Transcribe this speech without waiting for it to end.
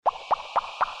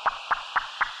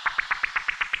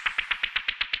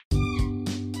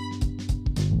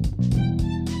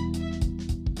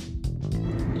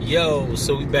Yo,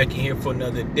 so we back in here for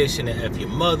another edition of F Your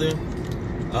Mother.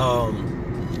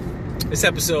 This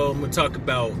episode I'm gonna talk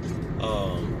about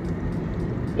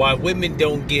why women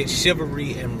don't get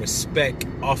chivalry and respect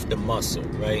off the muscle,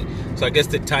 right? So I guess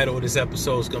the title of this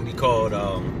episode is gonna be called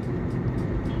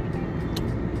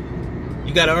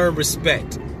You Gotta Earn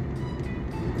Respect.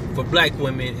 For black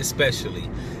women especially.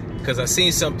 Because I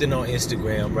seen something on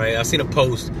Instagram, right? I seen a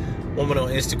post, woman on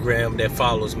Instagram that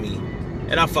follows me,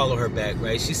 and I follow her back,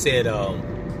 right? She said,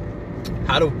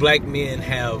 how do black men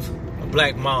have a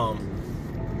black mom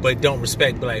but don't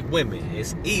respect black women?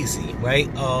 It's easy, right?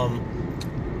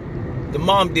 The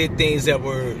mom did things that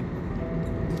were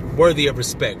worthy of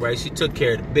respect, right? She took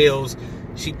care of the bills.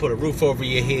 She put a roof over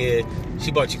your head.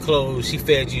 She bought you clothes. She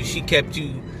fed you. She kept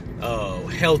you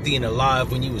healthy and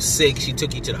alive when you was sick. She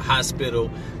took you to the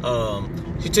hospital.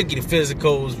 She took you to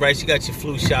physicals, right? She got your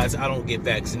flu shots. I don't get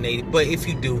vaccinated, but if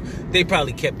you do, they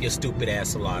probably kept your stupid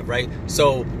ass alive, right?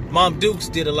 So Mom Dukes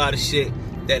did a lot of shit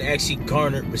that actually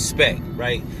garnered respect,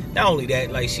 right? Not only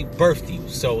that, like, she birthed you,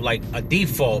 so like a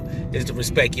default is to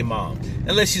respect your mom.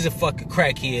 Unless she's a fucking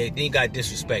crackhead, then you gotta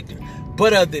disrespect her.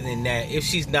 But other than that, if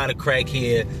she's not a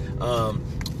crackhead,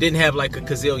 didn't have like a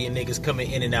gazillion niggas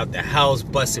coming in and out the house,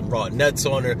 busting raw nuts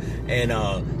on her, and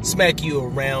smack you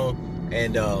around,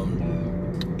 and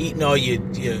eating all your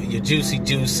juicy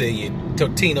juice and your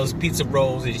Totino's pizza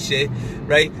rolls and shit,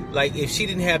 right? Like, if she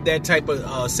didn't have that type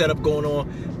of setup going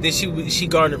on, then she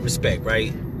garnered respect,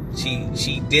 right?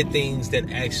 She did things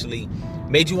that actually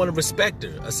made you want to respect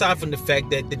her. Aside from the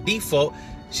fact that the default,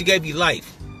 she gave you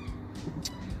life.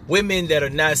 Women that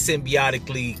are not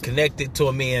symbiotically connected to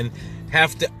a man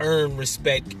have to earn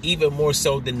respect even more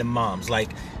so than the moms.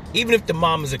 Like, even if the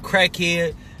mom is a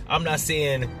crackhead, I'm not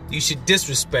saying you should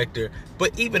disrespect her,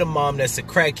 but even a mom that's a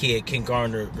crackhead can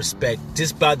garner respect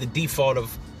just by the default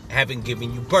of having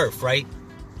given you birth, right?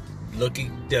 Look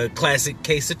at the classic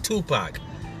case of Tupac.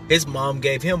 His mom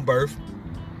gave him birth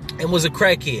and was a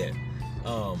crackhead.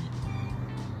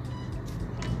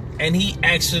 And he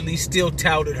actually still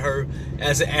touted her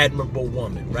as an admirable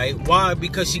woman, right? Why?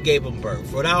 Because she gave him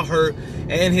birth. Without her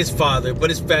and his father,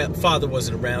 but his father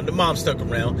wasn't around. The mom stuck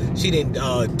around. She didn't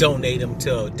donate him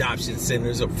to adoption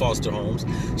centers or foster homes.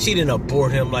 She didn't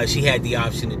abort him like she had the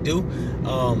option to do.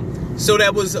 So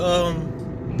that was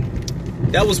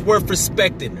worth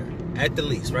respecting her, at the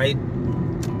least, right?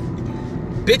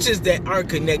 Bitches that aren't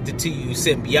connected to you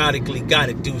symbiotically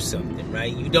gotta do something,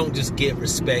 right? You don't just get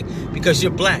respect because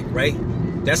you're black, right?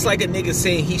 That's like a nigga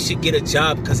saying he should get a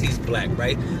job because he's black,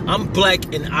 right? I'm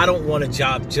black and I don't want a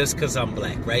job just because I'm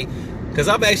black, right? Because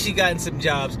I've actually gotten some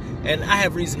jobs and I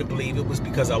have reason to believe it was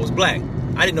because I was black.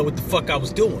 I didn't know what the fuck I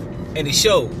was doing. And it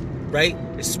showed, right?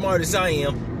 As smart as I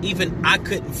am, even I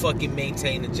couldn't fucking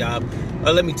maintain a job.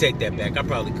 Let me take that back. I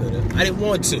probably could have. I didn't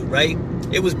want to, right?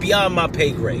 It was beyond my pay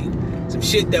grade. Some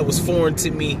shit that was foreign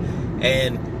to me,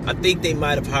 and I think they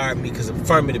might have hired me because of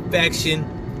affirmative action,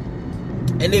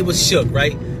 and they was shook,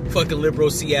 right? Fucking liberal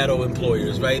Seattle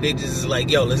employers, right? They just like,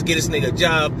 yo, let's get this nigga a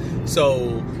job,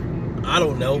 so I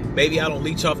don't know, maybe I don't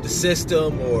leech off the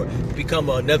system or become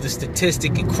another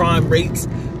statistic in crime rates,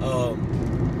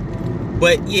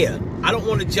 but yeah, I don't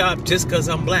want a job just because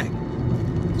I'm black.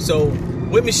 So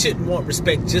women shouldn't want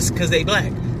respect just because they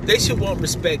black. They should want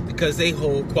respect because they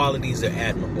hold qualities that are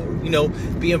admirable. You know,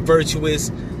 being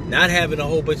virtuous, not having a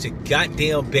whole bunch of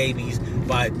goddamn babies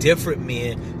by different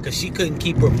men because she couldn't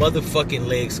keep her motherfucking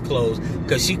legs closed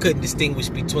because she couldn't distinguish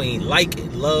between like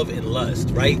and love and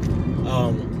lust, right?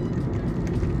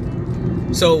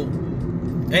 So,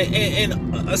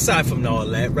 and aside from all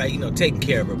that, right, you know, taking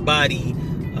care of her body,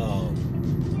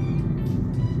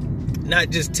 not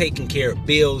just taking care of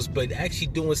bills, but actually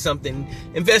doing something,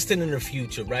 investing in her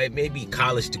future, right? Maybe a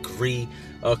college degree,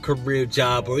 a career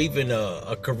job, or even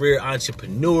a career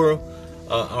entrepreneur,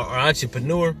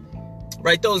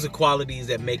 right? Those are qualities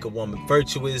that make a woman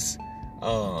virtuous.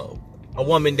 A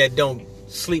woman that don't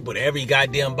sleep with every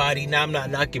goddamn body. Now, I'm not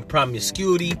knocking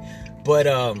promiscuity, but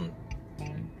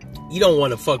you don't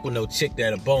want to fuck with no chick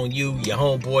that'll bone you, your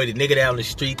homeboy, the nigga down the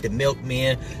street, the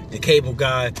milkman, the cable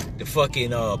guy, the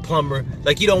fucking plumber.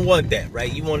 Like, you don't want that,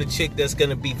 right? You want a chick that's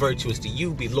gonna be virtuous to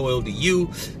you, be loyal to you,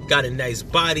 got a nice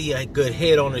body, a good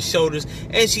head on her shoulders,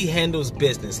 and she handles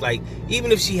business. Like,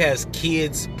 even if she has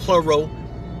kids, plural,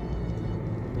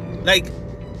 like,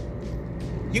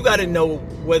 you gotta know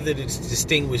whether to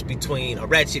distinguish between a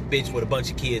ratchet bitch with a bunch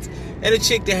of kids and a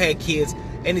chick that had kids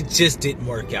and it just didn't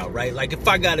work out, right? Like, if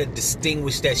I gotta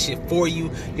distinguish that shit for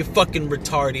you, you're fucking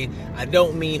retarded. I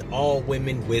don't mean all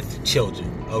women with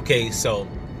children, okay? So,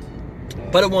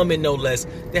 but a woman no less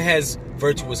that has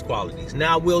virtuous qualities.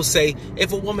 Now, I will say,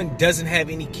 if a woman doesn't have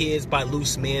any kids by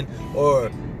loose men or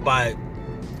by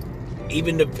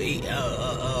even the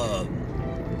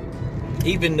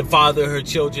father of her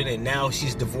children, and now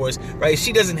she's divorced, right? If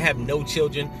she doesn't have no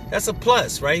children, that's a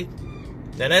plus, right?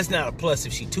 Now, that's not a plus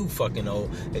if she too fucking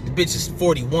old. If the bitch is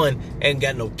 41, ain't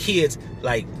got no kids,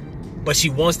 like, but she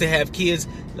wants to have kids,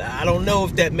 I don't know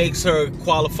if that makes her a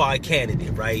qualified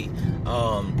candidate, right?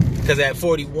 Because at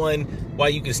 41, while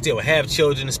you can still have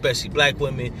children, especially black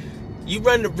women, you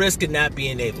run the risk of not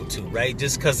being able to, right?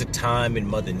 Just because of time and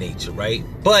Mother Nature, right?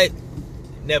 But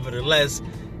nevertheless,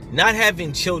 not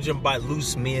having children by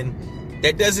loose men,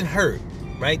 that doesn't hurt,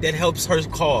 right? That helps her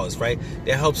cause, right?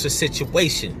 That helps her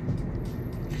situation.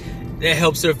 That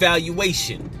helps her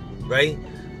valuation, right?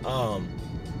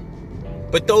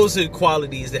 But those are the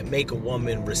qualities that make a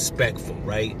woman respectful,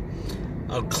 right?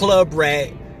 A club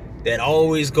rat that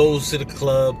always goes to the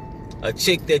club, a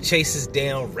chick that chases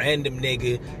down random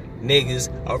niggas,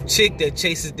 a chick that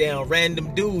chases down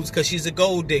random dudes because she's a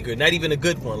gold digger, not even a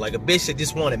good one, like a bitch that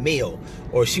just want a meal,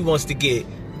 or she wants to get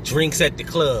drinks at the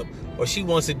club, or she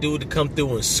wants a dude to come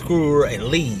through and screw her and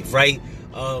leave, right?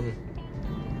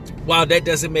 While that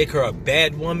doesn't make her a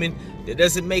bad woman, that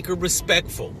doesn't make her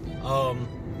respectful.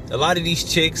 A lot of these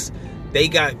chicks, they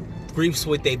got griefs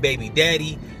with their baby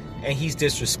daddy, and he's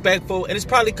disrespectful, and it's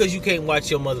probably because you can't watch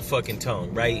your motherfucking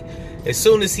tongue, right? As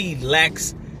soon as he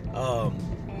lacks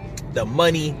the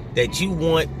money that you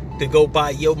want to go buy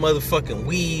your motherfucking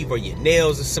weave or your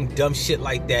nails or some dumb shit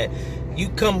like that, you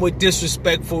come with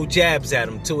disrespectful jabs at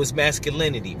him to his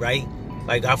masculinity, right?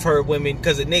 Like, I've heard women,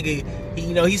 because a nigga,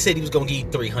 he said he was gonna give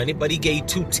you 300, but he gave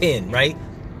 210, right?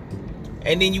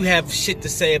 And then you have shit to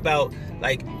say about,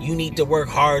 like, you need to work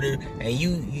harder, and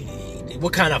you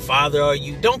what kind of father are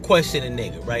you? Don't question a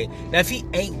nigga, right? Now, if he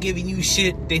ain't giving you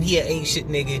shit, then he ain't shit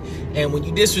nigga. And when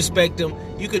you disrespect him,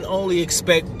 you can only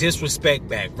expect disrespect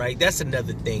back, right? That's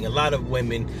another thing. A lot of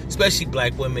women, especially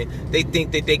black women, they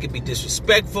think that they can be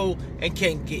disrespectful and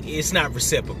can't get, it's not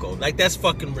reciprocal. Like, that's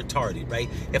fucking retarded, right?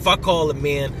 If I call a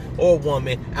man or a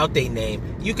woman out their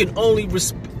name, you can only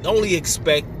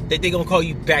expect that they're gonna call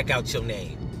you back out your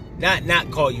name. Not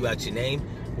call you out your name.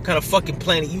 What kind of fucking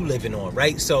planet you living on,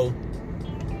 right? So,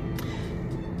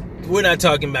 we're not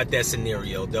talking about that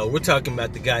scenario, though. We're talking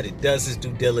about the guy that does his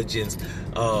due diligence,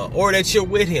 or that you're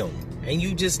with him and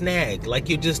you just nag like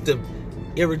you're just a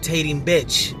irritating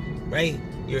bitch, right?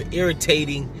 You're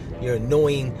irritating, you're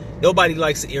annoying. Nobody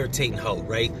likes an irritating hoe,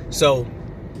 right? So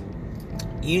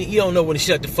you don't know when to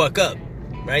shut the fuck up,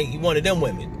 right? You one of them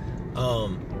women,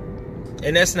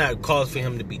 and that's not a cause for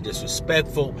him to be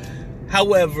disrespectful.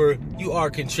 However, you are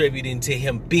contributing to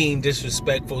him being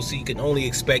disrespectful, so you can only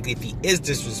expect, if he is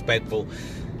disrespectful,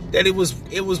 that it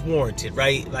was warranted,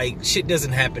 right? Like, shit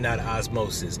doesn't happen out of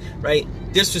osmosis, right?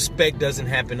 Disrespect doesn't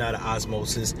happen out of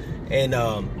osmosis, and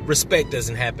respect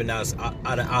doesn't happen out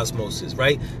of osmosis,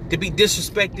 right? To be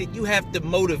disrespected, you have to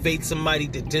motivate somebody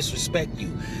to disrespect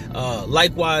you.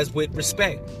 Likewise with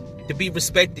respect. To be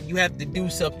respected, you have to do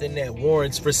something that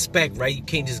warrants respect, right? You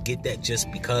can't just get that just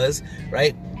because,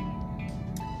 right?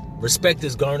 Respect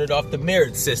is garnered off the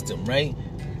merit system, right?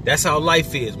 That's how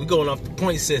life is. We're going off the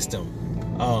point system.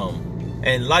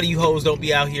 And a lot of you hoes don't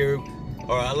be out here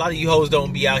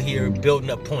building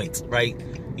up points, right?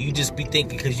 You just be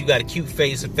thinking because you got a cute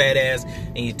face, a fat ass,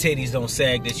 and your titties don't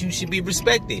sag that you should be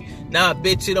respected. Nah,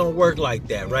 bitch, it don't work like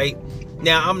that, right?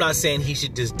 Now, I'm not saying he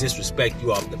should just disrespect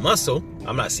you off the muscle.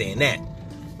 I'm not saying that.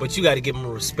 But you got to give him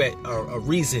a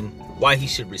reason why he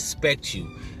should respect you.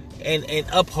 And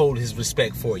uphold his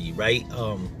respect for you, right?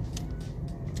 A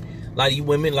lot of you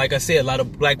women, like I said, a lot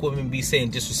of black women be saying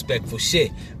disrespectful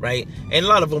shit, right? And a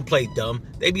lot of them play dumb.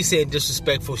 They be saying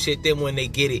disrespectful shit. Then when they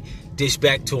get it dished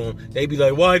back to them, they be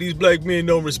like, why these black men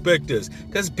don't respect us?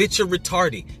 Because, bitch, you're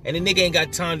retarded. And the nigga ain't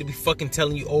got time to be fucking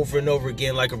telling you over and over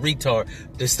again like a retard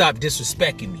to stop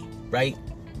disrespecting me, right?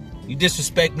 You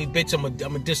disrespect me, bitch, I'm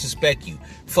gonna disrespect you.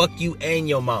 Fuck you and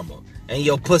your mama and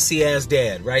your pussy ass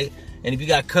dad, right? And if you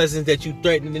got cousins that you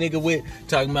threaten the nigga with,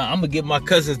 talking about, I'm gonna get my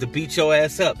cousins to beat your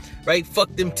ass up, right?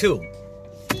 Fuck them too.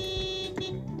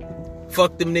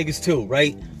 Fuck them niggas too,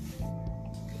 right?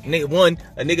 A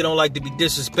nigga don't like to be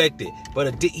disrespected,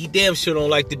 but he damn sure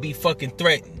don't like to be fucking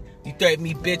threatened. You threaten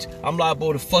me, bitch, I'm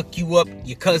liable to fuck you up,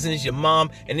 your cousins, your mom,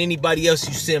 and anybody else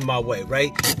you send my way,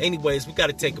 right? Anyways, we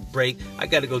gotta take a break. I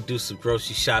gotta go do some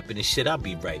grocery shopping and shit. I'll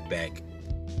be right back.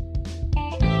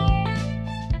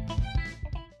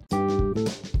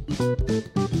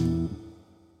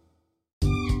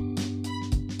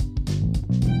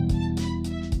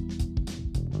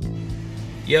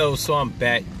 Yo, so I'm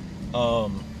back.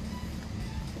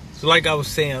 So like I was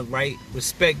saying, right,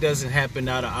 respect doesn't happen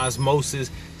out of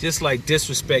osmosis, just like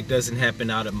disrespect doesn't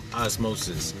happen out of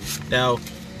osmosis. Now,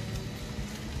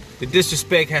 the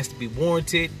disrespect has to be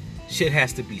warranted. Shit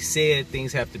has to be said.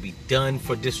 Things have to be done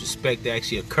for disrespect to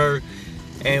actually occur.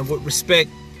 And with respect,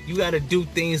 you got to do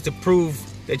things to prove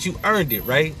that you earned it,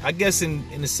 right? I guess in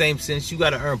the same sense, you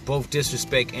got to earn both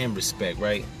disrespect and respect,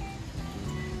 right?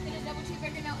 Get a double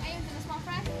cheeseburger, no onions, and a small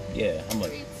fry? Yeah, how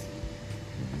much?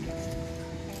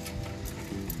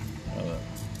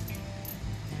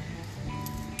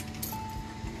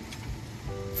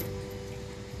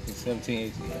 17,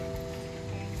 18, yeah.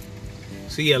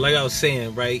 So yeah, like I was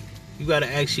saying, right? You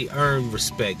gotta actually earn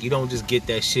respect. You don't just get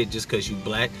that shit just cause you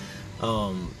black. A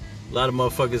lot of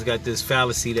motherfuckers got this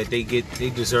fallacy that they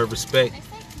deserve respect.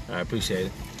 I appreciate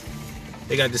it.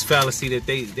 They got this fallacy that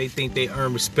they think they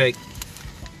earn respect.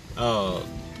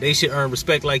 They should earn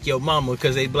respect like your mama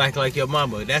because they black like your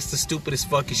mama. That's the stupidest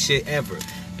fucking shit ever.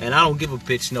 And I don't give a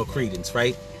bitch no credence,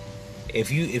 right? If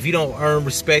you don't earn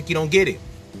respect, you don't get it.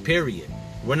 Period.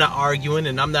 We're not arguing,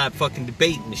 and I'm not fucking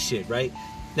debating the shit, right?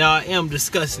 Now, I am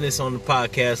discussing this on the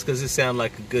podcast because it sounds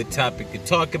like a good topic to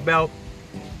talk about.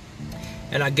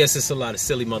 And I guess it's a lot of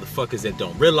silly motherfuckers that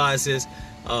don't realize this,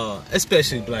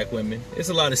 especially black women. It's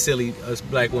a lot of silly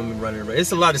black women running around.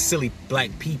 It's a lot of silly black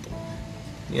people.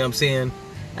 You know what I'm saying?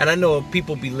 And I know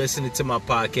people be listening to my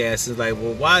podcast and like,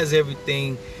 well, why is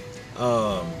everything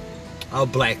a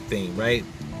black thing, right?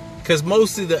 Because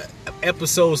most of the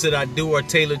episodes that I do are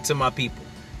tailored to my people.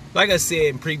 Like I said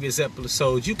in previous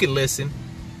episodes, you can listen,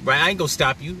 right? I ain't gonna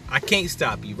stop you. I can't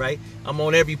stop you, right? I'm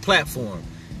on every platform.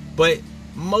 But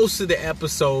most of the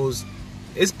episodes,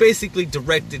 it's basically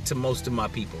directed to most of my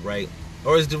people, right?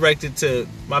 Or it's directed to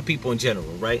my people in general,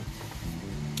 right?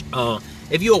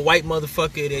 If you're a white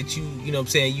motherfucker that you know what I'm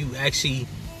saying, you actually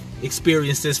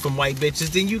experience this from white bitches,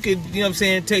 then you could, you know what I'm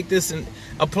saying, take this and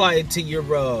apply it to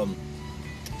your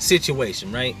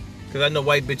situation, right? Because I know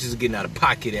white bitches are getting out of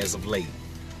pocket as of late.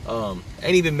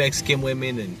 And even Mexican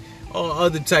women and all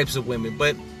other types of women.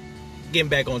 But getting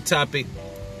back on topic,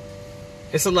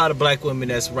 it's a lot of black women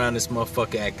that's around this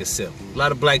motherfucker acting silly. A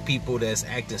lot of black people that's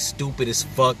acting stupid as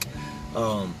fuck.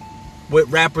 With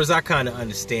rappers, I kind of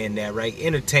understand that, right?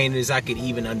 Entertainers, I could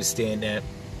even understand that.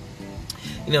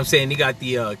 You know what I'm saying? They got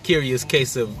the curious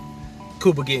case of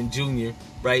Cuba Gooding Jr.,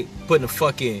 right? Putting a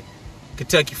fucking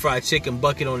Kentucky Fried Chicken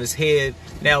bucket on his head,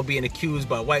 now being accused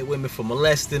by white women for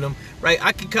molesting him, right?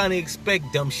 I can kind of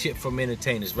expect dumb shit from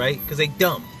entertainers, right? Because they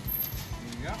dumb.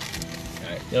 Yeah. All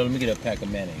right, yo, let me get a pack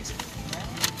of mayonnaise.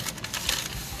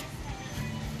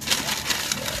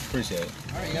 Yeah, appreciate it.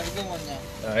 All right, you have a good one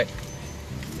now. All right.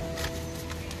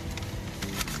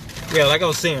 Yeah, like I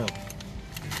was saying,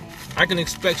 I can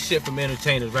expect shit from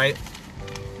entertainers, right?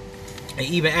 And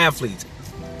even athletes.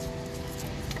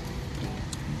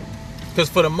 Because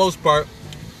for the most part,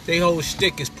 their whole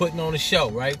shtick is putting on a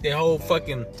show, right? Their whole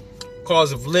fucking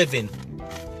cause of living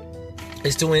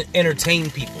is to entertain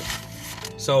people.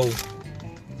 So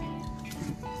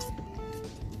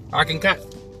I can kind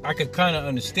of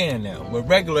understand now. With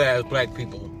regular ass black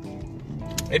people,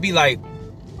 it be like,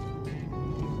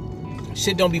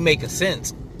 shit don't be making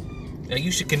sense. Now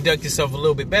you should conduct yourself a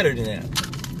little bit better than that.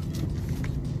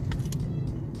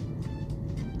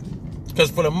 Because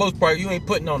for the most part, you ain't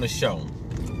putting on a show.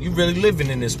 You really living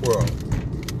in this world.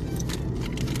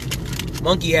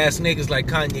 Monkey ass niggas like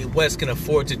Kanye West can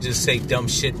afford to just say dumb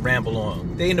shit, ramble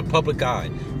on. They in the public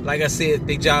eye. Like I said,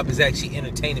 their job is actually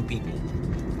entertaining people.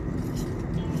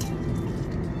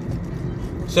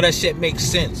 So that shit makes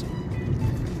sense.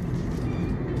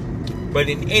 But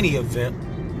in any event,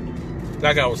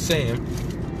 like I was saying,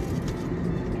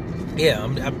 yeah,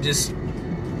 I'm just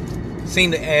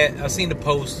seen the ad, I seen the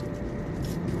post.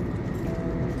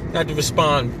 Not to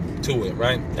respond to it,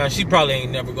 right? Now, she probably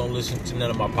ain't never gonna listen to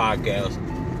none of my podcasts.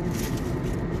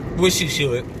 Wish she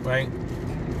should, right?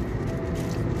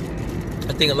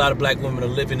 I think a lot of black women are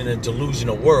living in a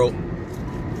delusional world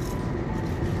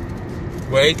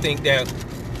where they think that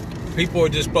people are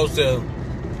just supposed to,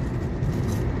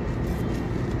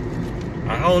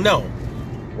 I don't know,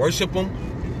 worship them.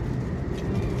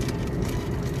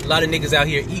 A lot of niggas out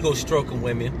here ego stroking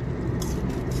women.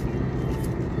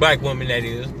 Black women, that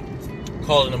is.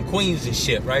 Calling them queens and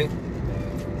shit, right?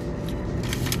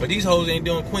 But these hoes ain't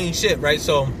doing queen shit, right?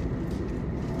 So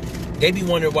they be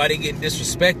wondering why they getting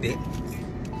disrespected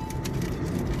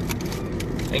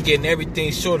and getting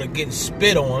everything short of getting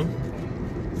spit on,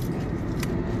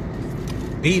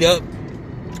 beat up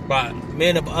by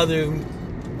men of other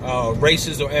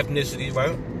races or ethnicities,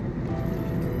 right?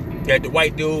 That the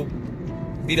white dude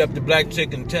beat up the black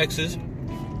chick in Texas.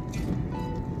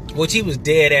 Which he was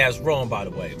dead ass wrong, by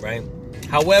the way, right?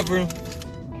 However,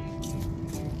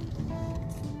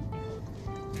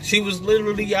 she was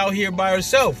literally out here by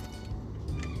herself.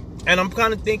 And I'm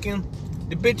kind of thinking,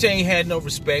 the bitch ain't had no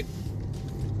respect.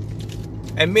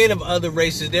 And men of other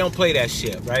races, they don't play that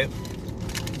shit, right?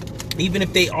 Even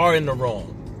if they are in the wrong.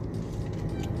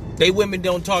 They women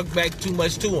don't talk back too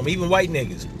much to them, even white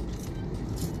niggas.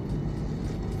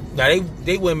 Now,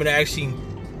 they women are actually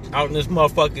out in this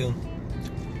motherfucking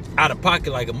out of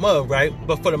pocket like a mug, right?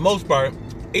 But for the most part,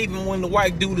 even when the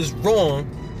white dude is wrong,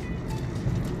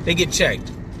 they get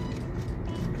checked.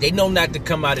 They know not to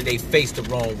come out of their face the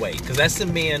wrong way. Because that's a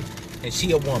man and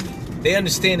she a woman. They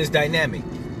understand this dynamic.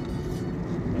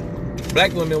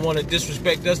 Black women want to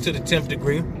disrespect us to the 10th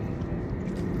degree.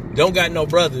 Don't got no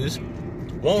brothers.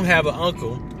 Won't have an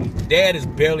uncle. Dad is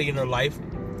barely in her life.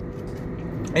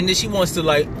 And then she wants to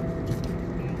like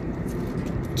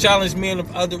challenge men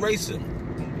of other races.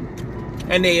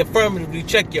 And they affirmatively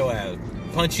check your ass.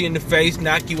 Punch you in the face,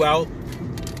 knock you out.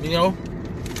 You know?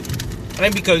 It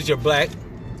ain't because you're black.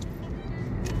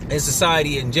 In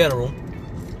society in general,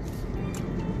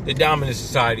 the dominant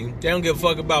society, they don't give a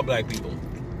fuck about black people.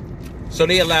 So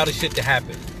they allow this shit to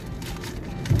happen.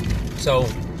 So,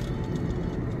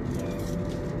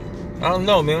 I don't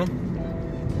know, man.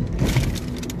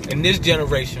 In this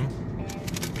generation,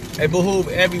 it behooves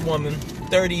every woman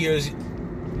 30 years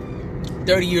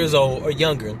old or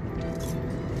younger,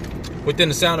 within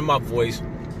the sound of my voice,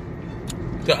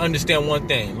 to understand one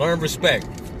thing. Learn respect.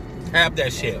 Have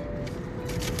that shit.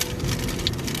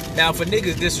 Now, for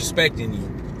niggas disrespecting you,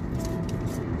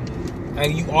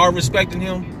 and you are respecting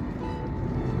him,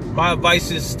 my advice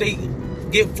is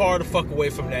get far the fuck away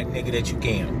from that nigga that you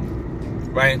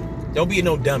can. Right? Don't be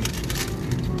no dummy.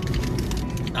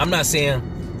 I'm not saying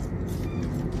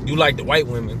you like the white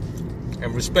women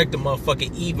and respect the motherfucker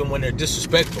even when they're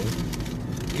disrespectful.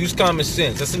 Use common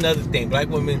sense. That's another thing. Black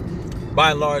women,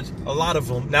 by and large, a lot of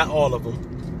them, not all of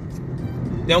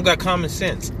them, they don't got common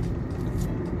sense.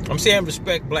 I'm saying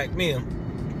respect black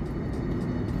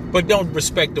men, but don't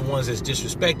respect the ones that's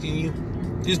disrespecting you.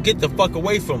 Just get the fuck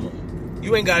away from them.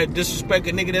 You ain't gotta disrespect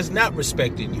a nigga that's not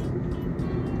respecting you.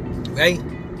 Right?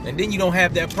 And then you don't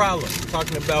have that problem.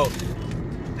 Talking about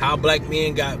how black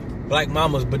men got black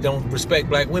mamas but don't respect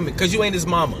black women. Because you ain't his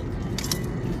mama.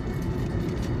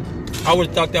 I would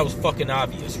have thought that was fucking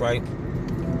obvious, right?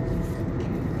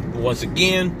 But once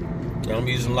again, I'm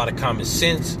using a lot of common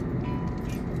sense.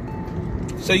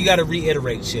 So you gotta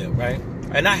reiterate shit, right?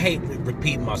 And I hate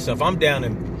repeating myself. I'm down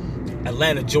in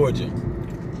Atlanta, Georgia.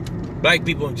 Black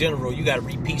people in general, you gotta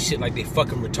repeat shit like they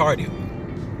fucking retarded.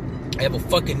 I have a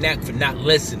fucking knack for not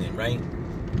listening, right?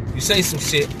 You say some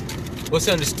shit, what's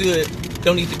understood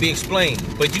don't need to be explained.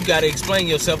 But you gotta explain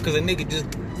yourself because a nigga just,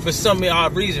 for some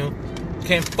odd reason,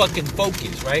 can't fucking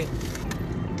focus, right?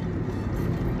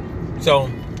 So,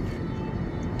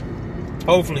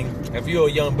 hopefully, if you're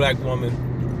a young black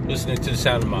woman listening to the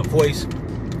sound of my voice,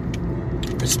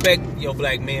 respect your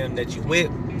black men that you with,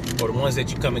 or the ones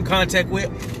that you come in contact with.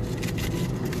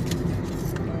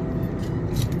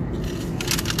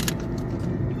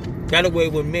 That way,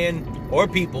 when men or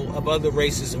people of other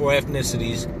races or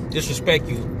ethnicities disrespect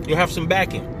you, you'll have some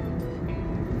backing.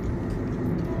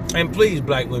 And please,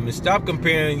 black women, stop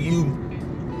comparing you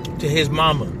to his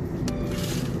mama.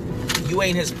 You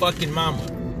ain't his fucking mama.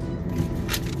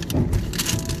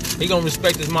 He gonna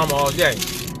respect his mama all day.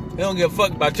 He don't give a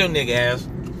fuck about your nigga ass.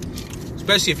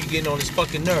 Especially if you're getting on his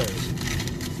fucking nerves.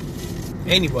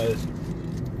 Anyways,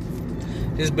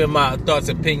 this has been my thoughts,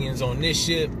 opinions on this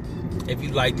shit. If you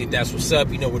liked it, that's what's up.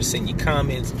 You know where to send your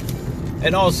comments.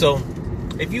 And also,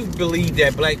 if you believe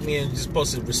that black men are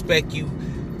supposed to respect you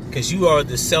because you are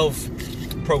the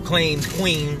self-proclaimed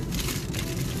queen,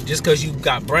 just because you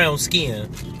got brown skin,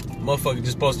 motherfucker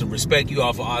just supposed to respect you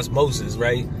off of osmosis,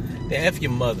 right? Then F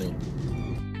your mother.